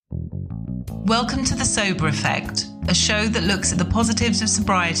Welcome to The Sober Effect, a show that looks at the positives of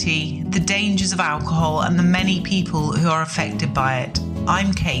sobriety, the dangers of alcohol, and the many people who are affected by it.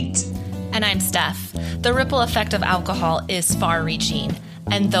 I'm Kate. And I'm Steph. The ripple effect of alcohol is far-reaching,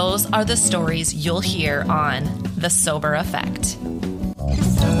 and those are the stories you'll hear on The Sober Effect. The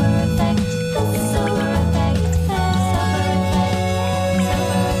Sober Effect, the Sober Effect, the Sober Effect.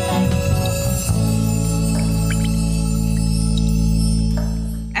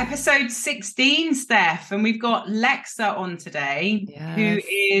 Episode 16, Steph, and we've got Lexa on today, who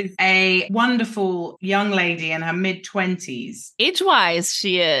is a wonderful young lady in her mid-20s. Age-wise,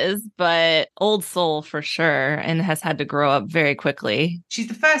 she is, but old soul for sure, and has had to grow up very quickly. She's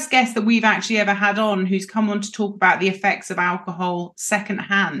the first guest that we've actually ever had on who's come on to talk about the effects of alcohol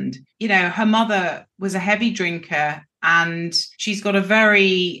secondhand. You know, her mother was a heavy drinker, and she's got a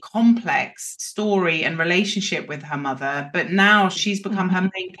very complex story and relationship with her mother, but now she's become her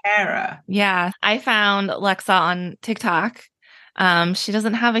main carer. Yeah, I found Lexa on TikTok. She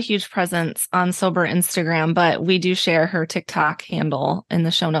doesn't have a huge presence on Sober Instagram, but we do share her TikTok handle in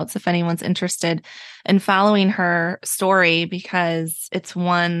the show notes if anyone's interested in following her story, because it's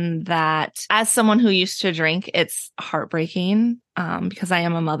one that, as someone who used to drink, it's heartbreaking because I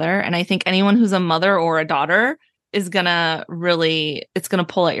am a mother. And I think anyone who's a mother or a daughter is gonna it's gonna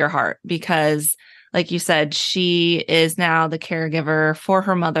pull at your heart, because like you said, she is now the caregiver for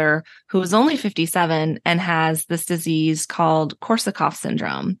her mother, who is only 57 and has this disease called Korsakoff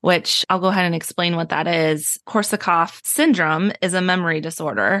syndrome, which I'll go ahead and explain what that is. Korsakoff syndrome is a memory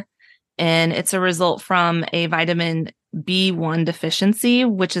disorder, and it's a result from a vitamin B1 deficiency,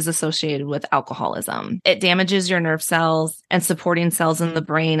 which is associated with alcoholism. It damages your nerve cells and supporting cells in the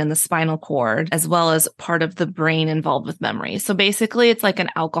brain and the spinal cord, as well as part of the brain involved with memory. So basically, it's like an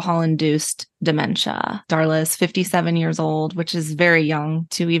alcohol-induced dementia. Darla is 57 years old, which is very young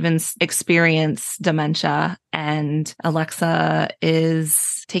to even experience dementia. And Alexa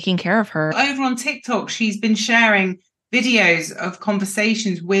is taking care of her. Over on TikTok, she's been sharing videos of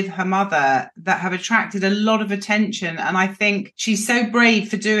conversations with her mother that have attracted a lot of attention. And I think she's so brave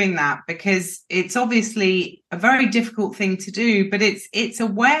for doing that, because it's obviously a very difficult thing to do, but it's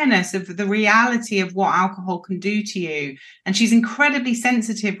awareness of the reality of what alcohol can do to you. And she's incredibly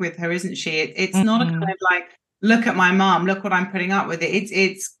sensitive with her, isn't she? It's not a kind of like, look at my mom, look what I'm putting up with it.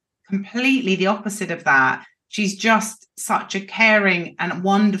 It's completely the opposite of that. She's just such a caring and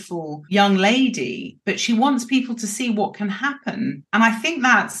wonderful young lady, but she wants people to see what can happen. And I think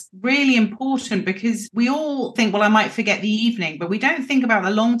that's really important, because we all think, well, I might forget the evening, but we don't think about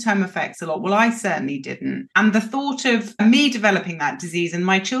the long-term effects a lot. Well, I certainly didn't. And the thought of me developing that disease and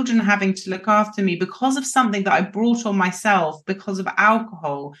my children having to look after me because of something that I brought on myself because of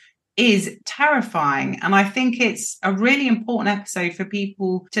alcohol is terrifying. And I think it's a really important episode for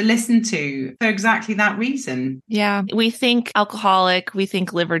people to listen to for exactly that reason. Yeah. We think alcoholic, we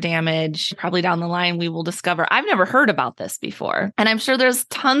think liver damage. Probably down the line, we will discover, I've never heard about this before. And I'm sure there's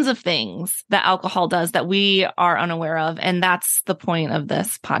tons of things that alcohol does that we are unaware of. And that's the point of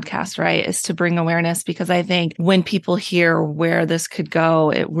this podcast, right? Is to bring awareness, because I think when people hear where this could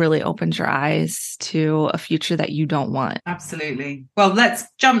go, it really opens your eyes to a future that you don't want. Absolutely. Well, let's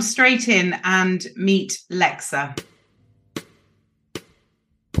jump straight in and meet Lexa.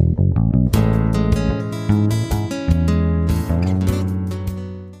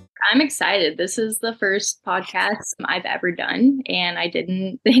 I'm excited. This is the first podcast I've ever done, and I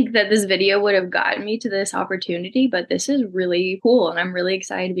didn't think that this video would have gotten me to this opportunity, but this is really cool, and I'm really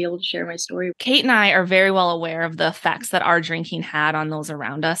excited to be able to share my story. Kate and I are very well aware of the effects that our drinking had on those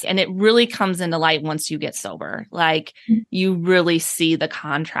around us, and it really comes into light once you get sober. Like, you really see the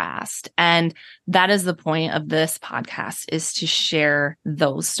contrast, and that is the point of this podcast, is to share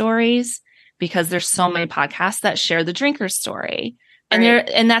those stories, because there's so many podcasts that share the drinker's story.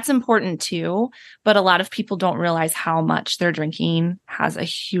 And that's important too, but a lot of people don't realize how much their drinking has a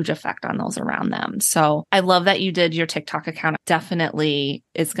huge effect on those around them. So I love that you did your TikTok account. Definitely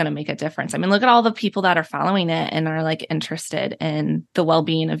is going to make a difference. I mean, look at all the people that are following it and are like interested in the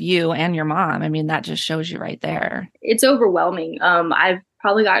well-being of you and your mom. I mean, that just shows you right there. It's overwhelming. I've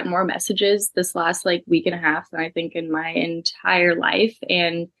probably gotten more messages this last week and a half than I think in my entire life.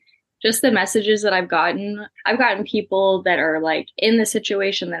 And just the messages that I've gotten people that are in the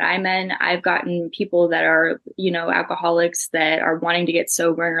situation that I'm in. I've gotten people that are, alcoholics that are wanting to get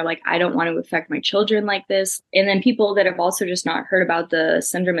sober and are like, I don't want to affect my children like this. And then people that have also just not heard about the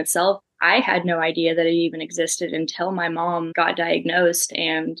syndrome itself. I had no idea that it even existed until my mom got diagnosed.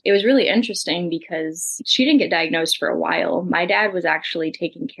 And it was really interesting because she didn't get diagnosed for a while. My dad was actually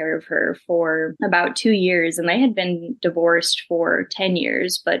taking care of her for about 2 years, and they had been divorced for 10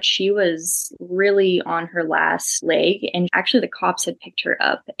 years, but she was really on her last leg. And actually, the cops had picked her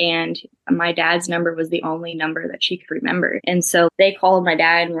up, and my dad's number was the only number that she could remember. And so they called my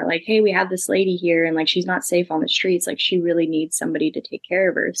dad and were like, hey, we have this lady here, and like, she's not safe on the streets. Like, she really needs somebody to take care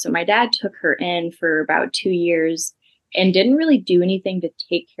of her. So my dad took her in for about 2 years and didn't really do anything to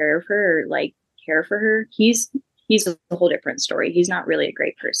take care of her or like care for her. He's a whole different story. He's not really a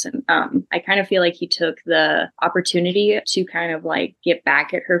great person. I kind of feel like he took the opportunity to kind of like get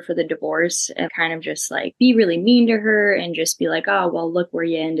back at her for the divorce and kind of just like be really mean to her and just be like, oh, well, look where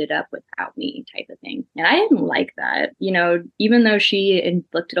you ended up without me type of thing. And I didn't like that. You know, even though she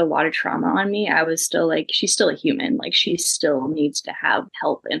inflicted a lot of trauma on me, I was still like, she's still a human. Like, she still needs to have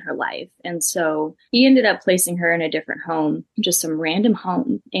help in her life. And so he ended up placing her in a different home, just some random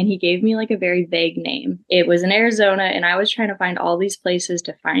home. And he gave me like a very vague name. It was in Arizona, and I was trying to find all these places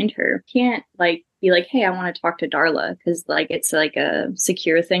to find her. Can't like be like, hey, I want to talk to Darla, because like it's like a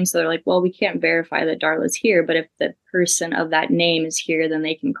secure thing. So they're like, well, we can't verify that Darla's here, but if the person of that name is here, then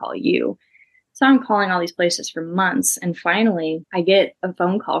they can call you. So I'm calling all these places for months. And finally, I get a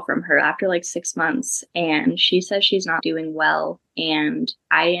phone call from her after like 6 months. And she says she's not doing well. And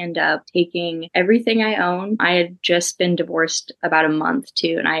I end up taking everything I own. I had just been divorced about a month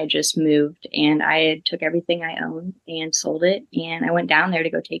too. And I had just moved, and I took everything I owned and sold it. And I went down there to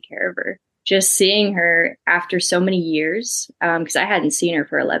go take care of her. Just seeing her after so many years, because I hadn't seen her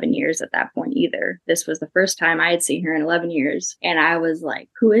for 11 years at that point either. This was the first time I had seen her in 11 years. And I was like,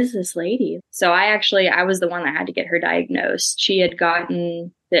 who is this lady? So I was the one that had to get her diagnosed. She had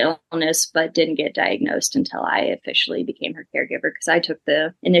gotten the illness, but didn't get diagnosed until I officially became her caregiver, because I took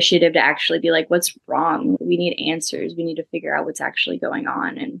the initiative to actually be like, what's wrong? We need answers. We need to figure out what's actually going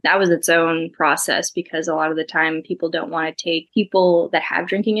on. And that was its own process, because a lot of the time people don't want to take people that have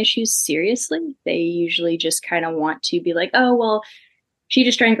drinking issues seriously. They usually just kind of want to be like, oh, well, she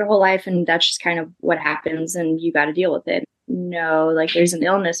just drank her whole life and that's just kind of what happens and you got to deal with it. No, like, there's an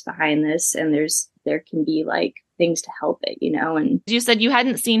illness behind this, and there can be like things to help it, you know. And you said you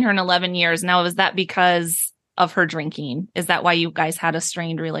hadn't seen her in 11 years. Now, was that because of her drinking? Is that why you guys had a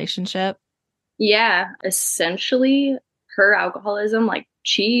strained relationship? Yeah, essentially her alcoholism, like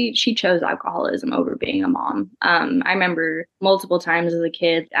she chose alcoholism over being a mom. I remember multiple times as a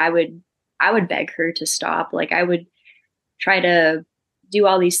kid, I would beg her to stop. Like, I would try to do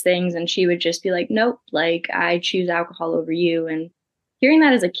all these things, and she would just be like, nope, like, I choose alcohol over you. And hearing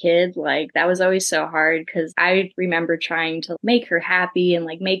that as a kid, like, that was always so hard, because I remember trying to make her happy and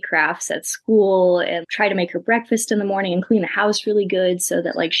like make crafts at school and try to make her breakfast in the morning and clean the house really good so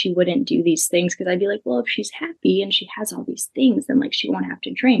that like she wouldn't do these things. Because I'd be like, well, if she's happy and she has all these things, then like she won't have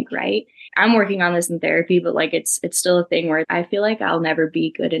to drink, right? I'm working on this in therapy, but like it's still a thing where I feel like I'll never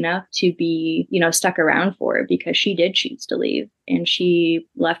be good enough to be, you know, stuck around for it, because she did choose to leave. And she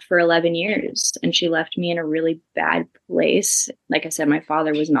left for 11 years, and she left me in a really bad place. Like I said, my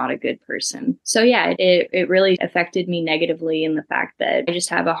father was not a good person. So yeah, it really affected me negatively in the fact that I just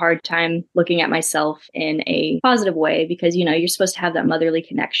have a hard time looking at myself in a positive way, because, you know, you're supposed to have that motherly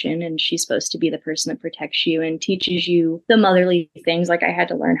connection, and she's supposed to be the person that protects you and teaches you the motherly things. Like, I had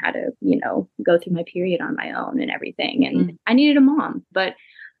to learn how to, you know, go through my period on my own and everything. And I needed a mom, but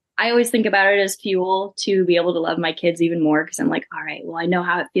I always think about it as fuel to be able to love my kids even more, because I'm like, all right, well, I know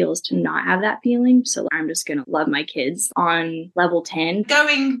how it feels to not have that feeling. So I'm just going to love my kids on level 10.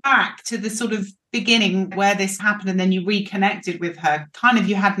 Going back to the sort of beginning where this happened and then you reconnected with her, kind of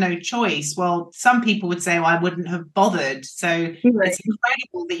you had no choice. Well, some people would say, well, I wouldn't have bothered. So it's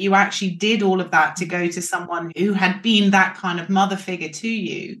incredible that you actually did all of that to go to someone who had been that kind of mother figure to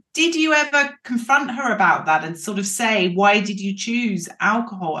you. Did you ever confront her about that and sort of say, why did you choose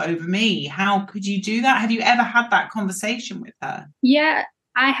alcohol over me? How could you do that? Have you ever had that conversation with her? Yeah,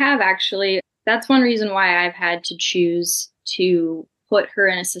 I have actually. That's one reason why I've had to choose to put her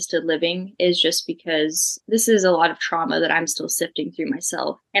in assisted living, is just because this is a lot of trauma that I'm still sifting through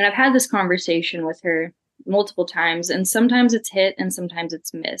myself. And I've had this conversation with her multiple times, and sometimes it's hit and sometimes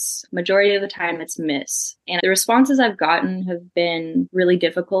it's miss. Majority of the time it's miss. And the responses I've gotten have been really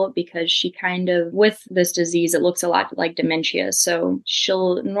difficult, because she kind of, with this disease, it looks a lot like dementia. So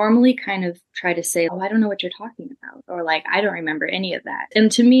she'll normally kind of try to say, oh, I don't know what you're talking about, or like, I don't remember any of that.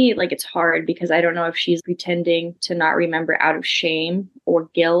 And to me, like, it's hard because I don't know if she's pretending to not remember out of shame or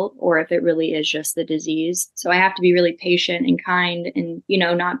guilt, or if it really is just the disease. So I have to be really patient and kind and, you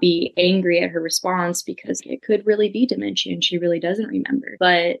know, not be angry at her response, because it could really be dementia and she really doesn't remember.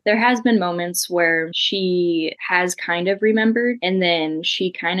 But there has been moments where she has kind of remembered, and then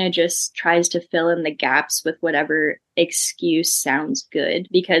she kind of just tries to fill in the gaps with whatever excuse sounds good,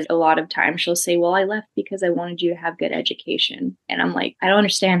 because a lot of times she'll say, well, I left because I wanted you to have good education. And I'm like, I don't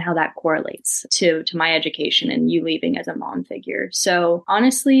understand how that correlates to my education and you leaving as a mom figure. So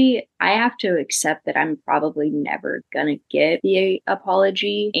honestly, I have to accept that I'm probably never gonna get the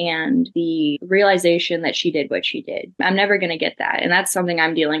apology and the realization that she did what she did. I'm never gonna get that. And that's something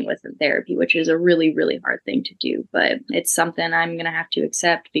I'm dealing with in therapy, which is a really, really hard thing to do. But it's something I'm gonna have to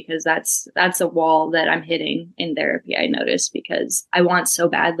accept, because that's a wall that I'm hitting in therapy, I noticed, because I want so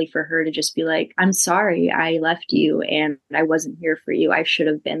badly for her to just be like, I'm sorry, I left you and I wasn't here for you. I should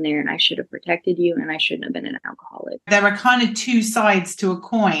have been there and I should have protected you and I shouldn't have been an alcoholic. There are kind of two sides to a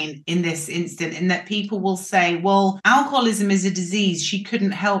coin in this instant, in that people will say, well, alcoholism is a disease. She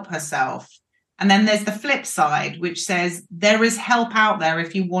couldn't help herself. And then there's the flip side, which says there is help out there.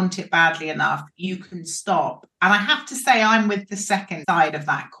 If you want it badly enough, you can stop. And I have to say I'm with the second side of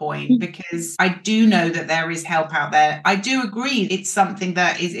that coin, because I do know that there is help out there. I do agree it's something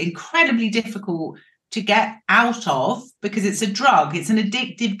that is incredibly difficult to get out of, because it's a drug. It's an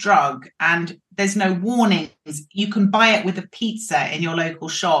addictive drug, and there's no warnings. You can buy it with a pizza in your local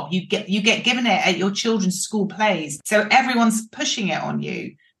shop. You get given it at your children's school plays. So everyone's pushing it on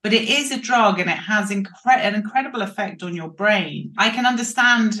you. But it is a drug, and it has an incredible effect on your brain. I can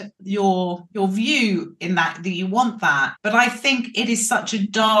understand your view in that you want that. But I think it is such a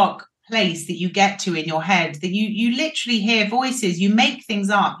dark place that you get to in your head that you literally hear voices. You make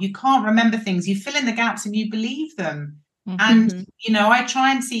things up. You can't remember things. You fill in the gaps and you believe them. Mm-hmm. And, you know, I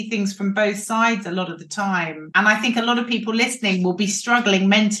try and see things from both sides a lot of the time. And I think a lot of people listening will be struggling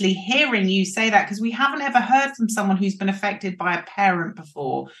mentally hearing you say that, because we haven't ever heard from someone who's been affected by a parent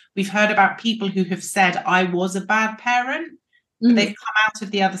before. We've heard about people who have said, I was a bad parent. But they've come out of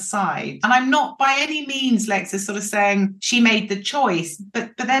the other side. And I'm not by any means, Lexa, sort of saying she made the choice,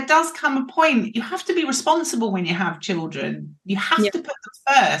 but there does come a point. You have to be responsible when you have children. You have to put them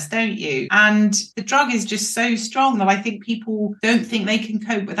first, don't you? And the drug is just so strong that I think people don't think they can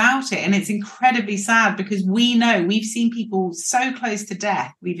cope without it. And it's incredibly sad, because we've seen people so close to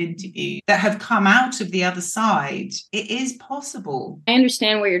death we've interviewed that have come out of the other side. It is possible. I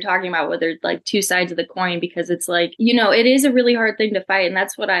understand what you're talking about, where there's like two sides of the coin, because it's like, you know, it is a really hard thing to fight, and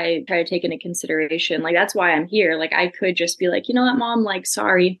that's what I try to take into consideration. Like, that's why I'm here. Like, I could just be like, you know what, mom, like,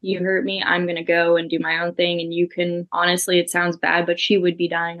 sorry, you hurt me, I'm gonna go and do my own thing, and you can, honestly, it sounds bad, but she would be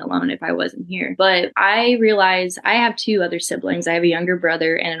dying alone if I wasn't here. But I realize I have two other siblings. I have a younger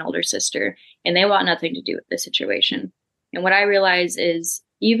brother and an older sister, and they want nothing to do with this situation. And what I realize is,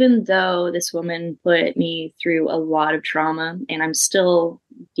 even though this woman put me through a lot of trauma, and I'm still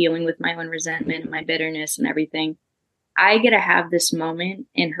dealing with my own resentment and my bitterness and everything, I get to have this moment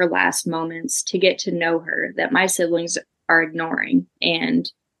in her last moments to get to know her that my siblings are ignoring. And,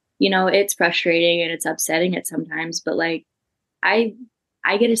 you know, it's frustrating and it's upsetting at sometimes, but like, I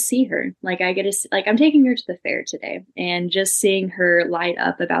get to see her. Like, I'm taking her to the fair today, and just seeing her light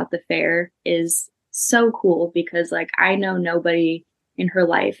up about the fair is so cool, because like, I know nobody in her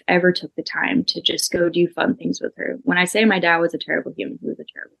life ever took the time to just go do fun things with her. When I say my dad was a terrible human, he was a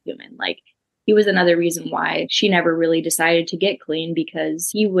terrible human. Like, he was another reason why she never really decided to get clean, because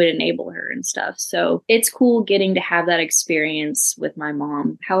he would enable her and stuff. So it's cool getting to have that experience with my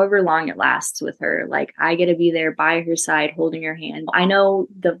mom, however long it lasts with her. Like, I get to be there by her side, holding her hand. I know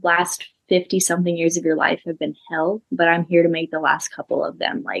the last 50 something years of your life have been hell, but I'm here to make the last couple of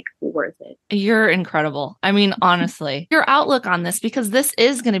them like worth it. You're incredible. I mean, honestly, your outlook on this, because this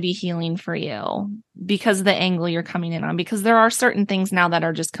is going to be healing for you, because of the angle you're coming in on, because there are certain things now that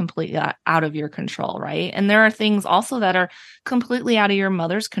are just completely out of your control, right? And there are things also that are completely out of your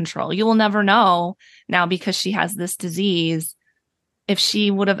mother's control. You will never know now, because she has this disease, if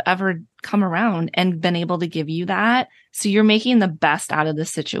she would have ever come around and been able to give you that. So you're making the best out of the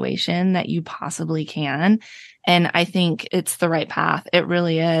situation that you possibly can. And I think it's the right path. It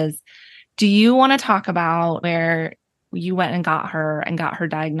really is. Do you want to talk about where you went and got her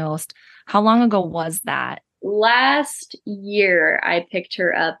diagnosed? How long ago was that? Last year, I picked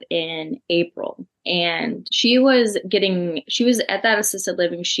her up in April, and she was at that assisted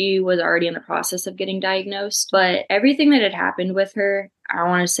living. She was already in the process of getting diagnosed, but everything that had happened with her, I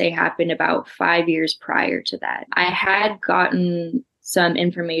want to say, happened about 5 years prior to that. I had gotten some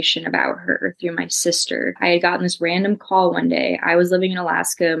information about her through my sister. I had gotten this random call one day. I was living in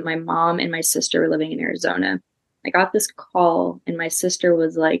Alaska. My mom and my sister were living in Arizona. I got this call and my sister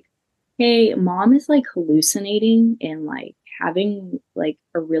was like, hey, mom is like hallucinating and like having like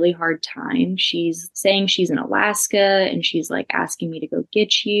a really hard time. She's saying she's in Alaska and she's like asking me to go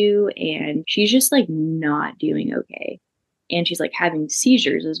get you. And she's just like not doing okay. And she's like having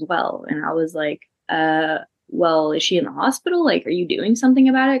seizures as well. And I was like, well, is she in the hospital? Like, are you doing something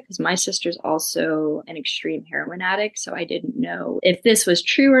about it? Because my sister's also an extreme heroin addict. So I didn't know if this was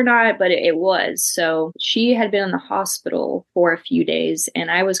true or not, but it was. So she had been in the hospital for a few days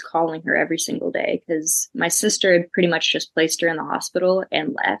and I was calling her every single day because my sister had pretty much just placed her in the hospital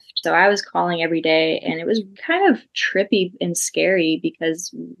and left. So I was calling every day and it was kind of trippy and scary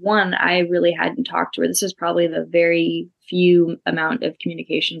because one, I really hadn't talked to her. This is probably the very few amount of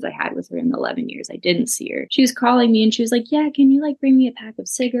communications I had with her in the 11 years I didn't see her. She was calling me and she was like, yeah, can you like bring me a pack of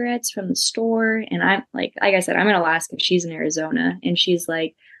cigarettes from the store? And I'm like I said, I'm in Alaska. She's in Arizona. And she's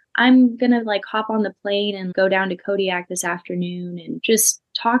like, I'm going to like hop on the plane and go down to Kodiak this afternoon, and just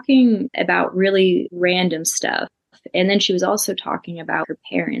talking about really random stuff. And then she was also talking about her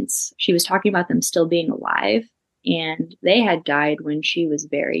parents. She was talking about them still being alive. And they had died when she was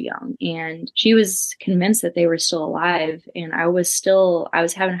very young. And she was convinced that they were still alive. And I was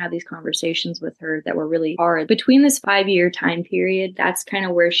having to have these conversations with her that were really hard. Between this 5-year time period, that's kind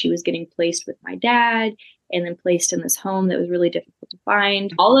of where she was getting placed with my dad and then placed in this home that was really difficult to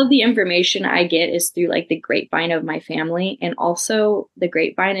find. All of the information I get is through like the grapevine of my family. And also the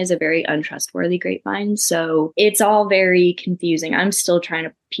grapevine is a very untrustworthy grapevine. So it's all very confusing. I'm still trying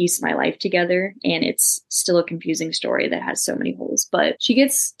to piece my life together and it's still a confusing story that has so many holes. But she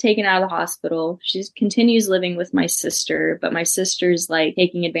gets taken out of the hospital. She continues living with my sister, but my sister's like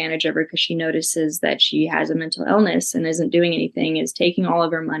taking advantage of her because she notices that she has a mental illness and isn't doing anything, is taking all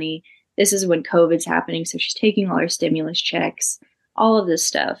of her money. This is when COVID's happening. So she's taking all her stimulus checks, all of this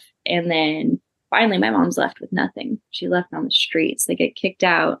stuff. And then finally, my mom's left with nothing. She left on the streets. They get kicked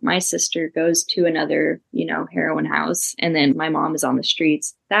out. My sister goes to another, heroin house. And then my mom is on the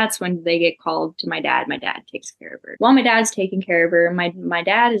streets. That's when they get called to my dad. My dad takes care of her. While my dad's taking care of her, my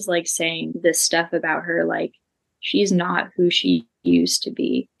dad is like saying this stuff about her, like she's not who she used to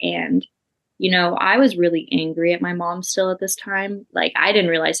be. And I was really angry at my mom still at this time. Like, I didn't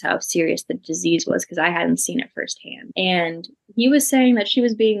realize how serious the disease was because I hadn't seen it firsthand. And he was saying that she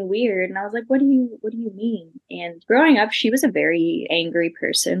was being weird. And I was like, what do you mean? And growing up, she was a very angry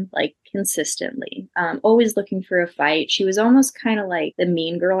person, like consistently, always looking for a fight. She was almost kind of like the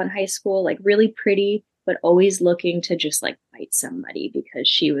mean girl in high school, like really pretty, but always looking to just like fight somebody because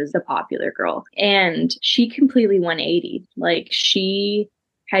she was the popular girl. And she completely 180. Like, she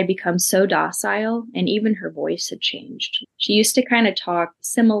had become so docile and even her voice had changed. She used to kind of talk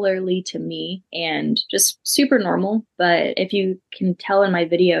similarly to me and just super normal. But if you can tell in my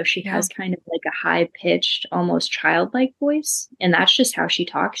video, she has kind of like a high pitched, almost childlike voice. And that's just how she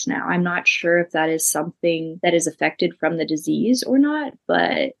talks now. I'm not sure if that is something that is affected from the disease or not,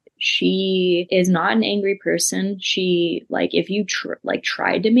 but she is not an angry person. She, like, if you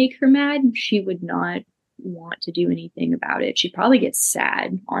tried to make her mad, she would not want to do anything about it. She'd probably get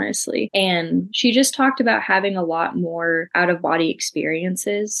sad, honestly. And she just talked about having a lot more out of body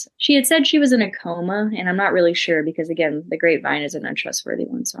experiences. She had said she was in a coma, and I'm not really sure because, again, the grapevine is an untrustworthy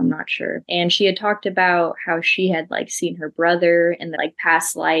one, so I'm not sure. And she had talked about how she had like seen her brother in the like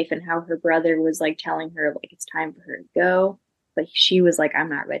past life and how her brother was like telling her like it's time for her to go. But she was like, I'm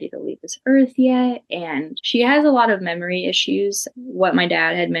not ready to leave this earth yet. And she has a lot of memory issues. What my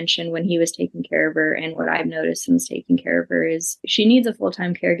dad had mentioned when he was taking care of her and what I've noticed since taking care of her is she needs a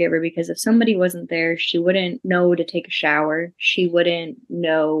full-time caregiver because if somebody wasn't there, she wouldn't know to take a shower. She wouldn't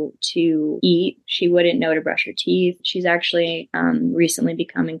know to eat. She wouldn't know to brush her teeth. She's actually recently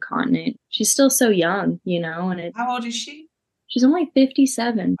become incontinent. She's still so young, and How old is she? She's only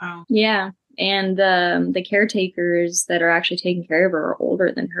 57. Wow. Yeah. And the caretakers that are actually taking care of her are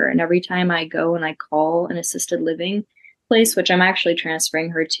older than her. And every time I go and I call an assisted living place, which I'm actually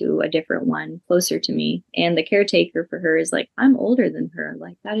transferring her to a different one closer to me, and the caretaker for her is like, I'm older than her.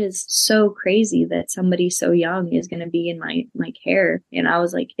 Like, that is so crazy that somebody so young is going to be in my care. And I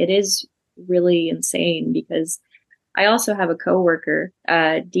was like, it is really insane because I also have a coworker,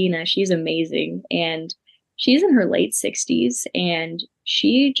 Dina. She's amazing. And she's in her late 60s and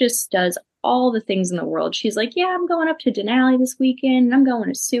she just does all the things in the world. She's like, yeah, I'm going up to Denali this weekend, and I'm going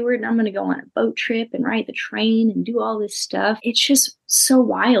to Seward, and I'm going to go on a boat trip and ride the train and do all this stuff. It's just so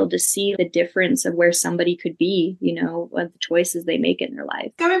wild to see the difference of where somebody could be, with the choices they make in their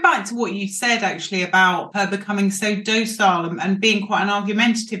life. Going back to what you said actually about her becoming so docile and being quite an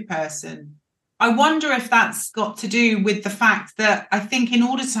argumentative person, I wonder if that's got to do with the fact that I think in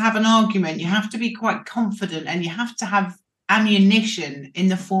order to have an argument, you have to be quite confident and you have to have ammunition in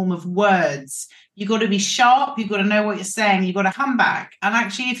the form of words. You've got to be sharp. You've got to know what you're saying. You've got to come back. And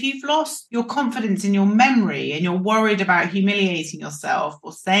actually, if you've lost your confidence in your memory and you're worried about humiliating yourself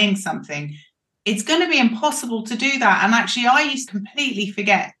or saying something, it's going to be impossible to do that. And actually, I used to completely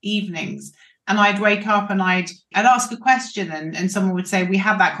forget evenings. And I'd wake up and I'd ask a question and someone would say, we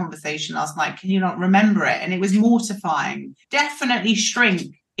had that conversation last night. Can you not remember it? And it was mortifying. Definitely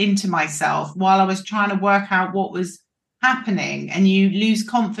shrink into myself while I was trying to work out what was happening. And you lose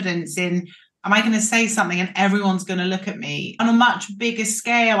confidence in, am I going to say something and everyone's going to look at me? On a much bigger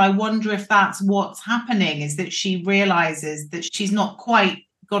scale, I wonder if that's what's happening, is that she realizes that she's not quite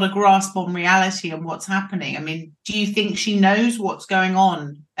got a grasp on reality and what's happening. I mean, do you think she knows what's going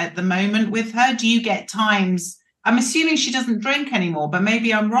on at the moment with her? Do you get times, I'm assuming she doesn't drink anymore, but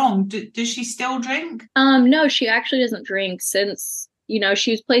maybe I'm wrong. Does she still drink? No, she actually doesn't drink since,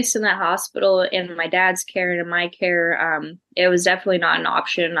 she was placed in that hospital in my dad's care and in my care. It was definitely not an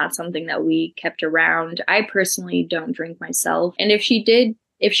option, not something that we kept around. I personally don't drink myself. And if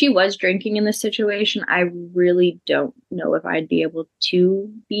she was drinking in this situation, I really don't know if I'd be able to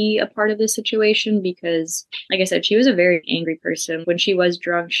be a part of this situation because, like I said, she was a very angry person. When she was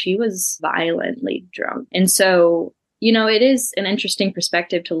drunk, she was violently drunk. And so, it is an interesting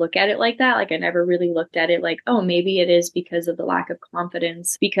perspective to look at it like that. Like I never really looked at it like, oh, maybe it is because of the lack of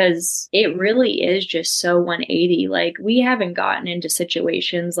confidence, because it really is just so 180. Like we haven't gotten into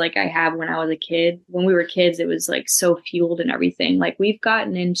situations like I have when I was a kid. When we were kids, it was like so fueled and everything. Like we've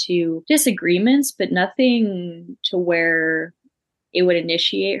gotten into disagreements, but nothing to where it would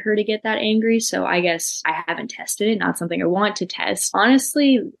initiate her to get that angry. So I guess I haven't tested it. Not something I want to test.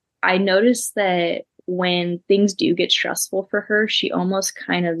 Honestly, I noticed that when things do get stressful for her, she almost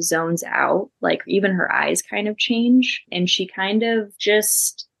kind of zones out. Like even her eyes kind of change and she kind of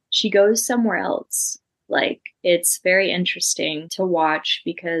she goes somewhere else. Like it's very interesting to watch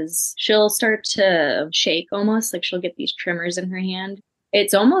because she'll start to shake almost, like she'll get these tremors in her hand.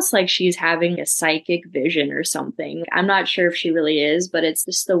 It's almost like she's having a psychic vision or something. I'm not sure if she really is, but it's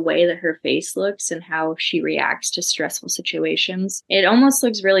just the way that her face looks and how she reacts to stressful situations. It almost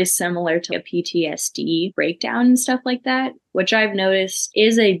looks really similar to a PTSD breakdown and stuff like that, which I've noticed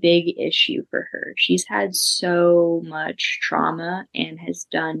is a big issue for her. She's had so much trauma and has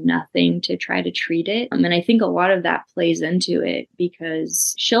done nothing to try to treat it. And I think a lot of that plays into it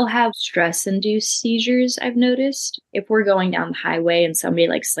because she'll have stress-induced seizures, I've noticed. If we're going down the highway and somebody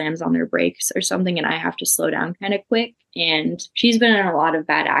like slams on their brakes or something and I have to slow down kind of quick. And she's been in a lot of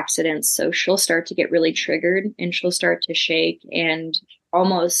bad accidents. So she'll start to get really triggered and she'll start to shake and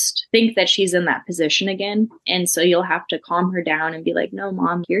almost think that she's in that position again. And so you'll have to calm her down and be like, no,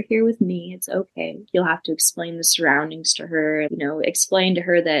 mom, you're here with me. It's okay. You'll have to explain the surroundings to her, explain to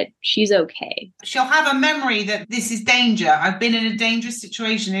her that she's okay. She'll have a memory that this is danger. I've been in a dangerous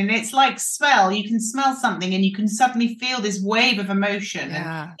situation. And it's like smell. You can smell something and you can suddenly feel this wave of emotion.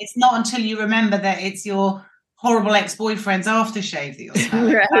 Yeah. And it's not until you remember that it's your horrible ex-boyfriend's aftershave that you're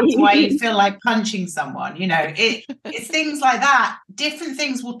smelling. Right. That's why you feel like punching someone. It's things like that. Different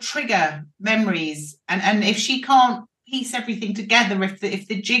things will trigger memories. And if she can't piece everything together, if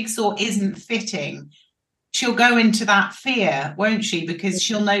the jigsaw isn't fitting, she'll go into that fear, won't she? Because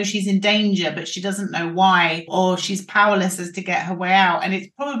she'll know she's in danger, but she doesn't know why, or she's powerless as to get her way out. And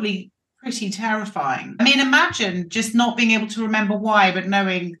it's probably pretty terrifying. I mean, imagine just not being able to remember why, but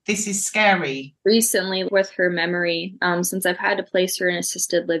knowing this is scary. Recently with her memory, since I've had to place her in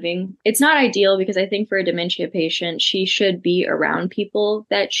assisted living, it's not ideal because I think for a dementia patient, she should be around people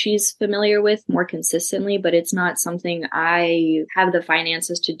that she's familiar with more consistently, but it's not something I have the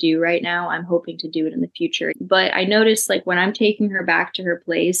finances to do right now. I'm hoping to do it in the future. But I noticed like when I'm taking her back to her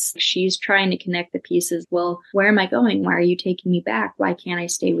place, she's trying to connect the pieces. Well, where am I going? Why are you taking me back? Why can't I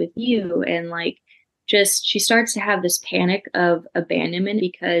stay with you? And she starts to have this panic of abandonment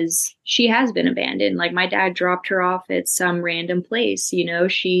because she has been abandoned. Like my dad dropped her off at some random place.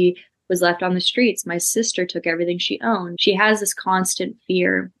 She was left on the streets. My sister took everything she owned. She has this constant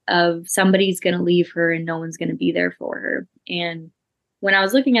fear of somebody's going to leave her and no one's going to be there for her. And when I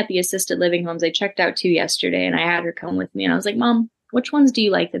was looking at the assisted living homes, I checked out 2 yesterday and I had her come with me and I was like, Mom, which ones do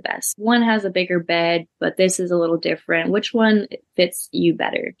you like the best? One has a bigger bed, but this is a little different. Which one fits you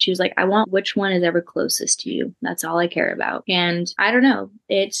better? She was like, I want which one is ever closest to you. That's all I care about. And I don't know.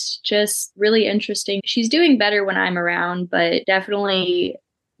 It's just really interesting. She's doing better when I'm around, but definitely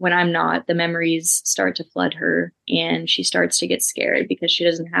when I'm not, the memories start to flood her and she starts to get scared because she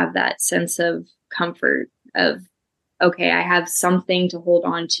doesn't have that sense of comfort of, okay, I have something to hold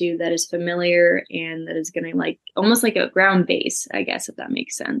on to that is familiar and that is going to like almost like a ground base, I guess, if that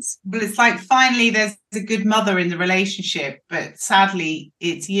makes sense. Well, it's like finally there's a good mother in the relationship, but sadly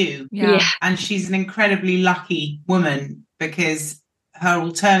it's you. Yeah. And she's an incredibly lucky woman because her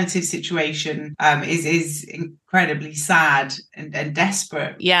alternative situation is incredibly sad and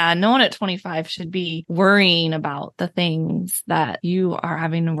desperate. Yeah, no one at 25 should be worrying about the things that you are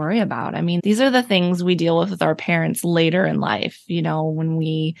having to worry about. I mean, these are the things we deal with our parents later in life, you know, when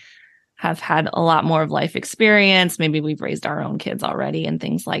we have had a lot more of life experience. Maybe we've raised our own kids already and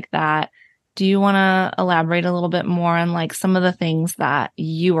things like that. Do you want to elaborate a little bit more on like some of the things that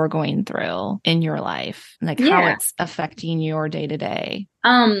you are going through in your life, like how it's affecting your day to day?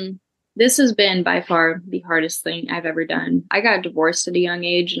 This has been by far the hardest thing I've ever done. I got divorced at a young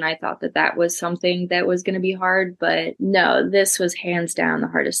age and I thought that that was something that was going to be hard, but no, this was hands down the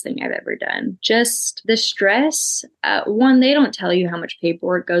hardest thing I've ever done. Just the stress. One, they don't tell you how much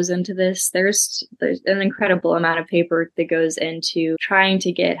paperwork goes into this. There's an incredible amount of paperwork that goes into trying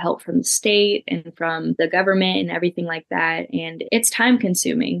to get help from the state and from the government and everything like that. And it's time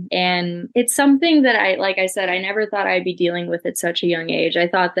consuming. And it's something that like I said, I never thought I'd be dealing with at such a young age. I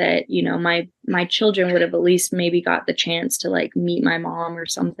thought that, you know, my children would have at least maybe got the chance to like meet my mom or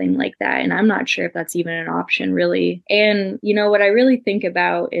something like that. And I'm not sure if that's even an option really. And, you know, what I really think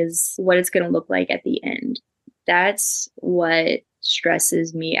about is what it's going to look like at the end. That's what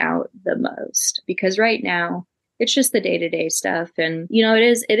stresses me out the most because right now it's just the day-to-day stuff. And, you know, it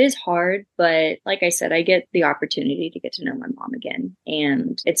is hard, but like I said, I get the opportunity to get to know my mom again.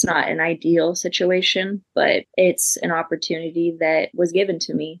 And it's not an ideal situation, but it's an opportunity that was given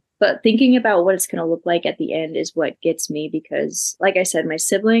to me. But thinking about what it's going to look like at the end is what gets me because, like I said, my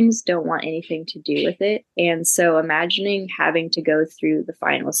siblings don't want anything to do with it. And so imagining having to go through the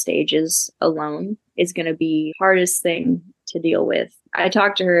final stages alone is going to be the hardest thing to deal with. I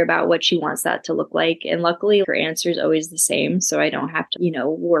talked to her about what she wants that to look like. And luckily her answer is always the same. So I don't have to, you know,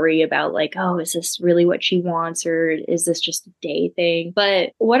 worry about like, oh, is this really what she wants? Or is this just a day thing?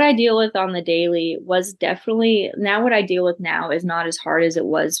 But what I deal with on the daily was definitely now what I deal with now is not as hard as it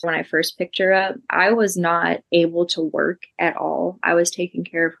was when I first picked her up. I was not able to work at all. I was taking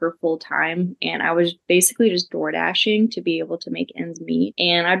care of her full time and I was basically just door dashing to be able to make ends meet.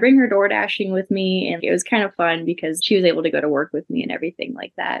 And I'd bring her door dashing with me and it was kind of fun because she was able to go to work with me and everything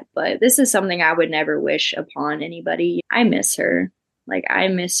like that. But this is something I would never wish upon anybody. I miss her. Like, I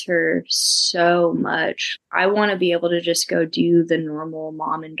miss her so much. I want to be able to just go do the normal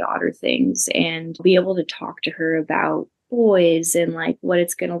mom and daughter things and be able to talk to her about boys and like what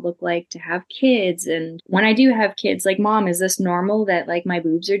it's going to look like to have kids. And when I do have kids, like, mom, is this normal that like my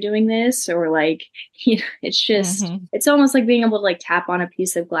boobs are doing this? Or like, you know, it's just, it's almost like being able to like tap on a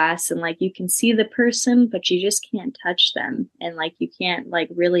piece of glass and like you can see the person, but you just can't touch them. And like you can't like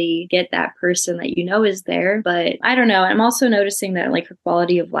really get that person that you know is there. But I don't know. I'm also noticing that like her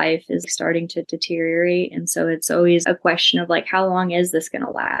quality of life is starting to deteriorate. And so it's always a question of like, how long is this going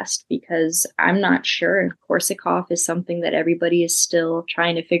to last? Because I'm not sure. Korsakoff is something that everybody is still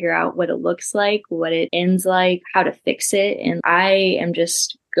trying to figure out what it looks like, what it ends like, how to fix it. And I am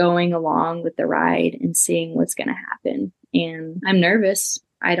just going along with the ride and seeing what's going to happen. And I'm nervous.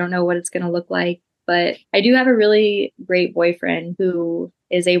 I don't know what it's going to look like, but I do have a really great boyfriend who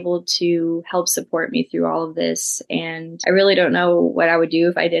is able to help support me through all of this. And I really don't know what I would do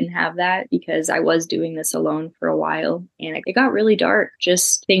if I didn't have that because I was doing this alone for a while. And it got really dark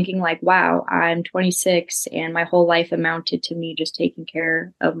just thinking like, wow, I'm 26 and my whole life amounted to me just taking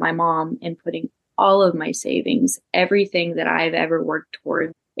care of my mom and putting all of my savings, everything that I've ever worked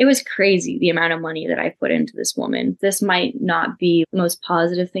toward. It was crazy the amount of money that I put into this woman. This might not be the most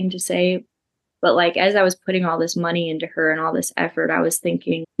positive thing to say, but like, as I was putting all this money into her and all this effort, I was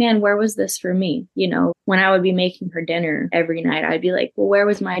thinking, man, where was this for me? You know, when I would be making her dinner every night, I'd be like, well, where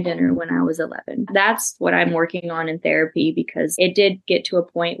was my dinner when I was 11? That's what I'm working on in therapy because it did get to a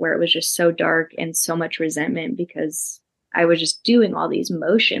point where it was just so dark and so much resentment because I was just doing all these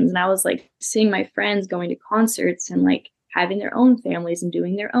motions. And I was like seeing my friends going to concerts and like having their own families and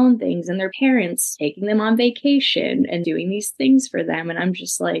doing their own things and their parents taking them on vacation and doing these things for them. And I'm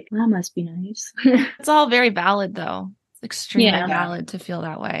just like, that must be nice. It's all very valid though. It's extremely Yeah. valid to feel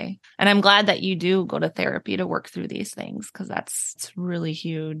that way. And I'm glad that you do go to therapy to work through these things, because it's really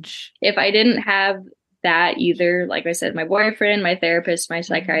huge. If I didn't have that either, like I said, my boyfriend, my therapist, my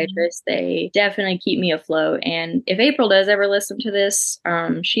psychiatrist, they definitely keep me afloat. And if April does ever listen to this,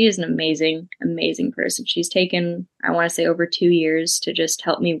 she is an amazing, amazing person. She's taken, I want to say, over 2 years to just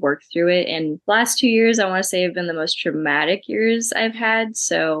help me work through it. And last 2 years, I want to say, have been the most traumatic years I've had.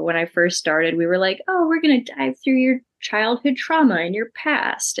 So when I first started, we were like, oh, we're going to dive through your childhood trauma and your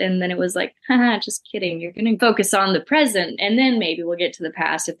past. And then it was like, haha, just kidding. You're going to focus on the present. And then maybe we'll get to the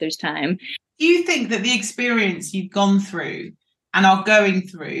past if there's time. Do you think that the experience you've gone through and are going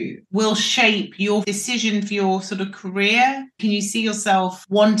through will shape your decision for your sort of career? Can you see yourself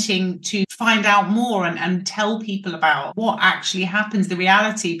wanting to find out more and tell people about what actually happens, the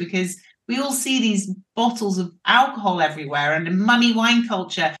reality? Because we all see these bottles of alcohol everywhere, and the money wine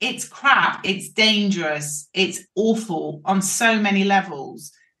culture. It's crap. It's dangerous. It's awful on so many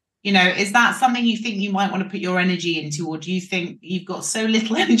levels. You know, is that something you think you might want to put your energy into, or do you think you've got so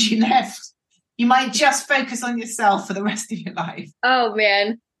little energy left you might just focus on yourself for the rest of your life? Oh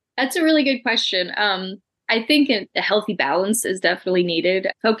man, that's a really good question. I think a healthy balance is definitely needed.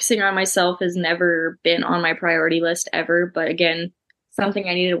 Focusing on myself has never been on my priority list ever, but again, something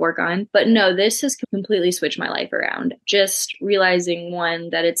I needed to work on. But no, this has completely switched my life around. Just realizing, one,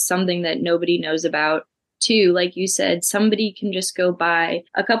 that it's something that nobody knows about. Two, like you said, somebody can just go buy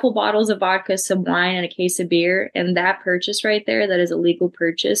a couple bottles of vodka, some wine, and a case of beer. And that purchase right there, that is a legal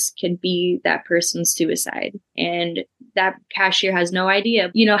purchase, could be that person's suicide. And that cashier has no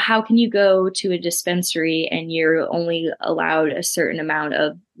idea. You know, how can you go to a dispensary and you're only allowed a certain amount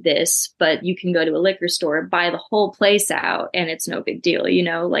of this, but you can go to a liquor store, buy the whole place out, and it's no big deal. You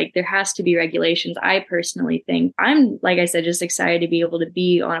know, like there has to be regulations. I personally think I'm, like I said, just excited to be able to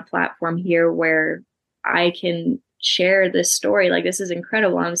be on a platform here where I can share this story. Like, this is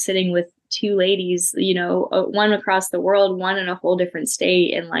incredible. I'm sitting with two ladies, you know, one across the world, one in a whole different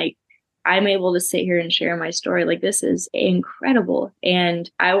state. And like, I'm able to sit here and share my story. Like, this is incredible. And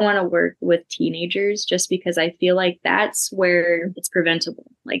I want to work with teenagers just because I feel like that's where it's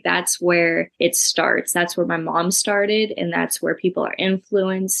preventable. Like, that's where it starts. That's where my mom started. And that's where people are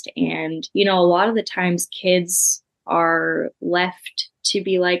influenced. And, you know, a lot of the times kids are left to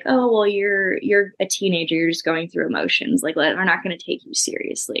be like, oh, well, you're a teenager, you're just going through emotions. Like, we're not going to take you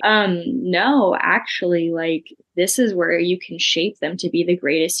seriously. No, actually, like, this is where you can shape them to be the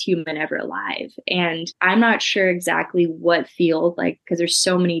greatest human ever alive. And I'm not sure exactly what field, like, because there's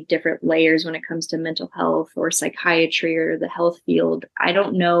so many different layers when it comes to mental health or psychiatry or the health field. I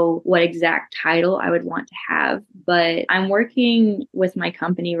don't know what exact title I would want to have, but I'm working with my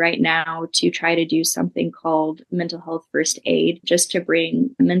company right now to try to do something called mental health first aid, just to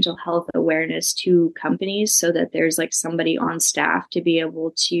bring mental health awareness to companies so that there's like somebody on staff to be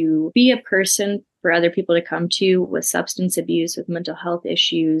able to be a person for other people to come to with substance abuse, with mental health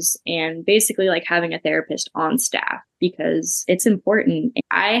issues, and basically like having a therapist on staff, because it's important.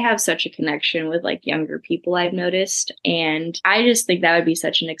 I have such a connection with like younger people, I've noticed. And I just think that would be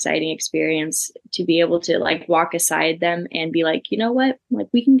such an exciting experience to be able to like walk aside them and be like, you know what, like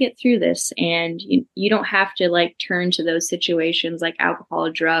we can get through this. And you don't have to like turn to those situations like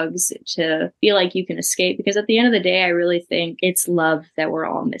alcohol, drugs to feel like you can escape. Because at the end of the day, I really think it's love that we're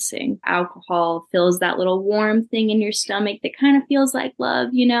all missing. Alcohol fills that little warm thing in your stomach that kind of feels like love,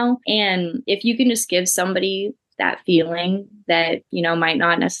 you know? And if you can just give somebody that feeling that, you know, might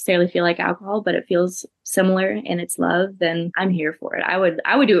not necessarily feel like alcohol, but it feels similar and it's love, then I'm here for it. I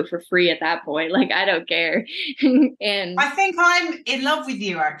would do it for free at that point. Like, I don't care. And I think I'm in love with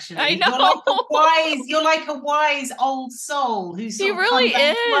you, actually. I know. You're like a wise old soul who's He really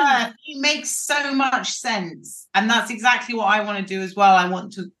is. He makes so much sense. And that's exactly what I want to do as well. I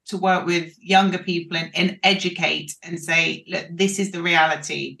want to work with younger people and educate and say, look, this is the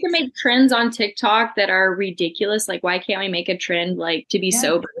reality. You can make trends on TikTok that are ridiculous. Like, why can't we make a trend like to be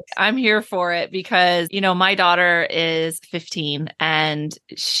sober? I'm here for it because, you know, my daughter is 15 and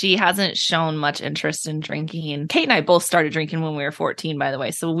she hasn't shown much interest in drinking. Kate and I both started drinking when we were 14, by the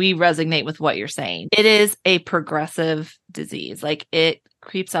way. So we resonate with what you're saying. It is a progressive disease. Like, it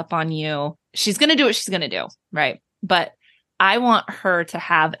creeps up on you. She's going to do what she's going to do. Right. But I want her to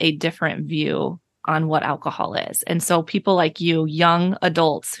have a different view on what alcohol is. And so people like you, young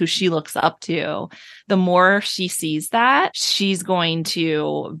adults who she looks up to, the more she sees that, she's going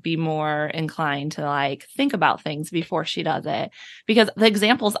to be more inclined to like think about things before she does it. Because the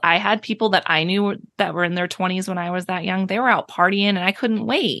examples I had, people that I knew that were in their 20s when I was that young, they were out partying and I couldn't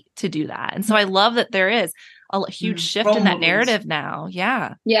wait to do that. And so I love that there is a huge shift Role in that models. narrative now.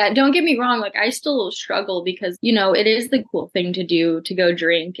 Yeah. Yeah, don't get me wrong. Like, I still struggle because, you know, it is the cool thing to do to go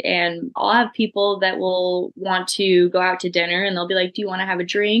drink. And I'll have people that will want to go out to dinner and they'll be like, do you want to have a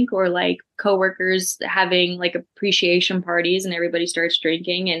drink? Or like coworkers having like appreciation parties and everybody starts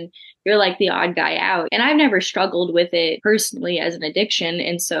drinking and you're like the odd guy out. And I've never struggled with it personally as an addiction.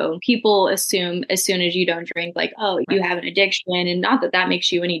 And so people assume as soon as you don't drink, like, oh, you have an addiction. And not that that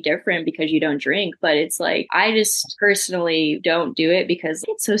makes you any different because you don't drink, but it's like, I just personally don't do it because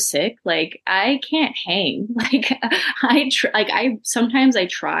it's so sick. Like, I can't hang. Like, sometimes I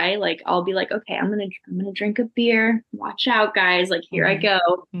try, like, I'll be like, okay, I'm going to drink a beer. Watch out, guys. Like, here I go.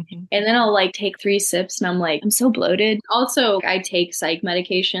 Mm-hmm. And then I'll like take 3 sips and I'm like, I'm so bloated. Also, I take psych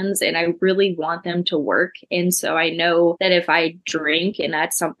medications and I really want them to work. And so I know that if I drink and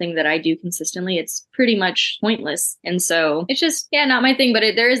that's something that I do consistently, it's pretty much pointless. And so it's just, yeah, not my thing. But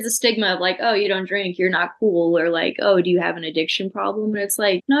there is the stigma of like, oh, you don't drink, you're not cool. Or like, oh, do you have an addiction problem? And it's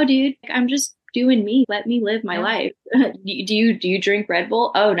like, no, dude, I'm just doing me. Let me live my life. Do you drink Red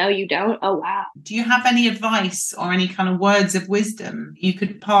Bull? Oh, no, you don't. Oh, wow. Do you have any advice or any kind of words of wisdom you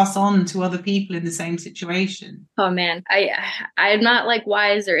could pass on to other people in the same situation? Oh man, I'm not like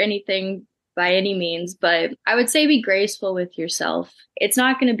wise or anything by any means, but I would say be graceful with yourself. It's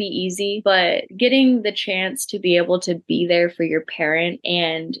not going to be easy, but getting the chance to be able to be there for your parent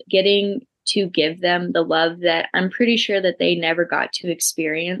and getting to give them the love that I'm pretty sure that they never got to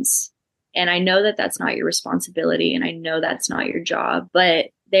experience. And I know that that's not your responsibility and I know that's not your job, but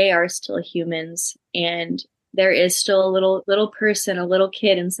they are still humans and there is still a little person, a little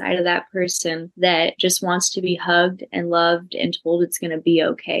kid inside of that person that just wants to be hugged and loved and told it's going to be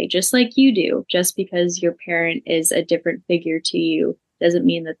okay, just like you do. Just because your parent is a different figure to you doesn't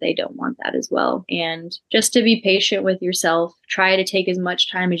mean that they don't want that as well. And just to be patient with yourself, try to take as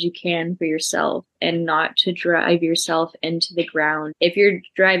much time as you can for yourself and not to drive yourself into the ground. If you're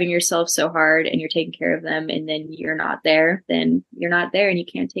driving yourself so hard and you're taking care of them and then you're not there, then you're not there and you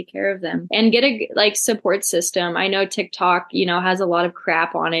can't take care of them. And get a like support system. I know TikTok, you know, has a lot of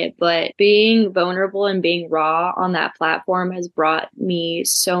crap on it, but being vulnerable and being raw on that platform has brought me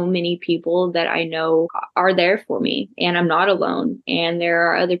so many people that I know are there for me and I'm not alone. And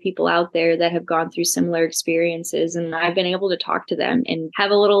there are other people out there that have gone through similar experiences and I've been able to talk to them and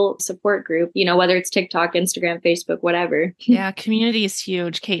have a little support group, you know, whether it's TikTok, Instagram, Facebook, whatever. Yeah, community is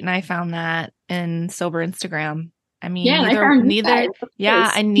huge. Kate and I found that in Sober Instagram. I mean, Yeah,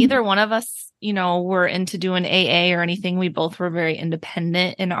 neither one of us, you know, were into doing AA or anything. We both were very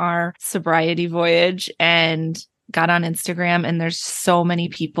independent in our sobriety voyage and got on Instagram. And there's so many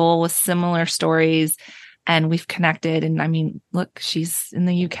people with similar stories. And we've connected. And I mean, look, she's in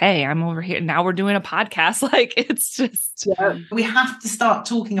the UK. I'm over here. Now we're doing a podcast. Like, it's just. Yeah. We have to start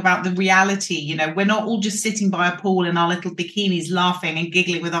talking about the reality. You know, we're not all just sitting by a pool in our little bikinis laughing and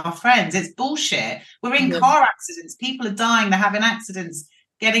giggling with our friends. It's bullshit. We're in car accidents. People are dying. They're having accidents,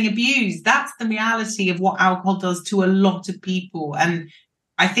 getting abused. That's the reality of what alcohol does to a lot of people. And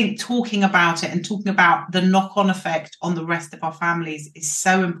I think talking about it and talking about the knock-on effect on the rest of our families is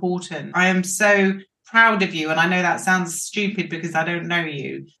so important. I am so proud of you. And I know that sounds stupid because I don't know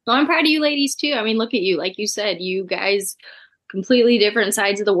you. Well, I'm proud of you ladies too. I mean, look at you. Like you said, you guys completely different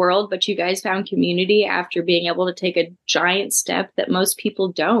sides of the world, but you guys found community after being able to take a giant step that most people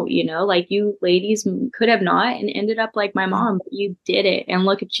don't, you know, like you ladies could have not and ended up like my mom, but you did it. And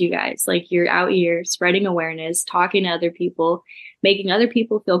look at you guys, like you're out here spreading awareness, talking to other people, making other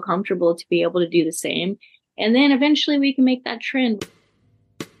people feel comfortable to be able to do the same. And then eventually we can make that trend.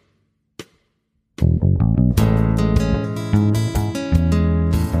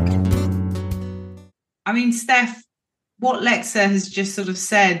 I mean, Steph, what Lexa has just sort of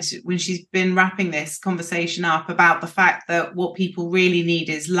said when she's been wrapping this conversation up about the fact that what people really need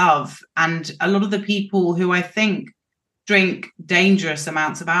is love. And a lot of the people who I think drink dangerous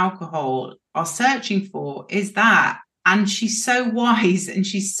amounts of alcohol are searching for is that. And she's so wise and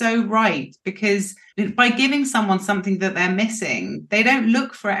she's so right, because by giving someone something that they're missing, they don't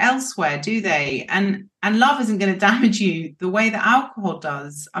look for it elsewhere, do they? And love isn't going to damage you the way that alcohol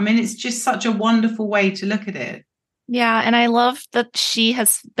does. I mean, it's just such a wonderful way to look at it. Yeah. And I love that she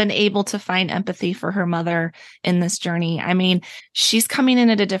has been able to find empathy for her mother in this journey. I mean, she's coming in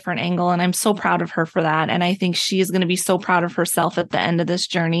at a different angle, and I'm so proud of her for that. And I think she is going to be so proud of herself at the end of this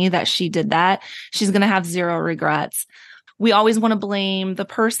journey that she did that. She's going to have zero regrets. We always want to blame the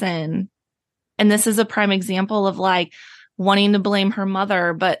person. And this is a prime example of like wanting to blame her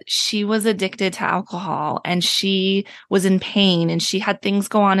mother, but she was addicted to alcohol and she was in pain and she had things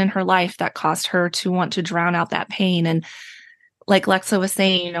go on in her life that caused her to want to drown out that pain. And like Lexa was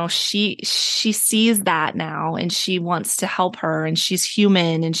saying, you know, she sees that now and she wants to help her, and she's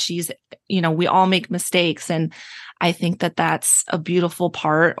human, and she's, you know, we all make mistakes. And I think that that's a beautiful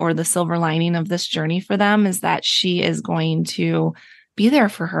part, or the silver lining of this journey for them, is that she is going to be there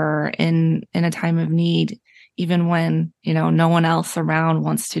for her in a time of need, even when, you know, no one else around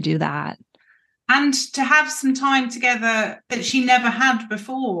wants to do that. And to have some time together that she never had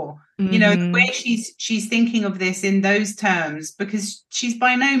before. You know, the way she's thinking of this in those terms, because she's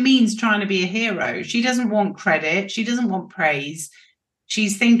by no means trying to be a hero. She doesn't want credit. She doesn't want praise.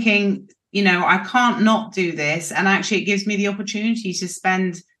 She's thinking, you know, I can't not do this. And actually, it gives me the opportunity to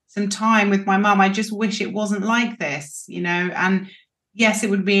spend some time with my mum. I just wish it wasn't like this, you know. And yes, it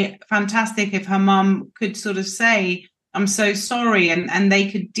would be fantastic if her mum could sort of say, I'm so sorry. And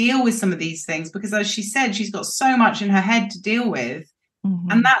they could deal with some of these things, because as she said, she's got so much in her head to deal with.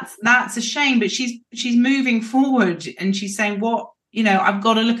 And that's a shame, but she's moving forward, and she's saying, what, you know, I've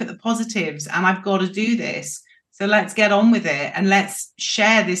got to look at the positives, and I've got to do this. So let's get on with it, and let's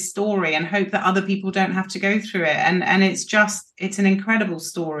share this story and hope that other people don't have to go through it. And it's an incredible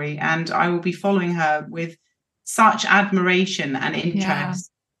story, and I will be following her with such admiration and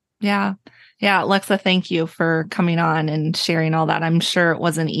interest. Yeah. Lexa, thank you for coming on and sharing all that. I'm sure it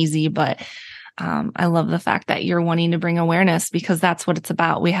wasn't easy, but I love the fact that you're wanting to bring awareness, because that's what it's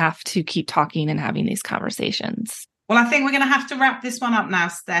about. We have to keep talking and having these conversations. Well, I think we're going to have to wrap this one up now,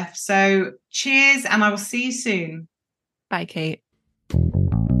 Steph. So cheers, and I will see you soon. Bye, Kate.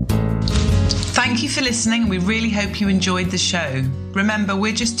 Thank you for listening. We really hope you enjoyed the show. Remember,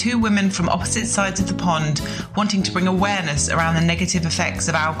 we're just two women from opposite sides of the pond wanting to bring awareness around the negative effects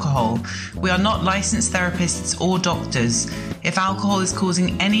of alcohol. We are not licensed therapists or doctors. If alcohol is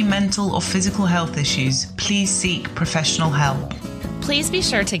causing any mental or physical health issues, please seek professional help. Please be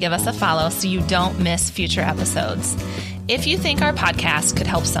sure to give us a follow so you don't miss future episodes. If you think our podcast could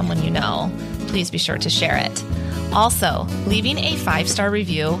help someone you know, please be sure to share it. Also, leaving a 5-star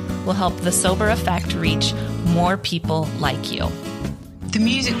review will help the Sober Effect reach more people like you. The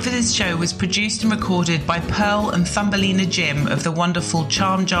music for this show was produced and recorded by Pearl and Thumbelina Jim of the wonderful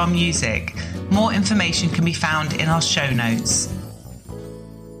Charm Jar Music. More information can be found in our show notes.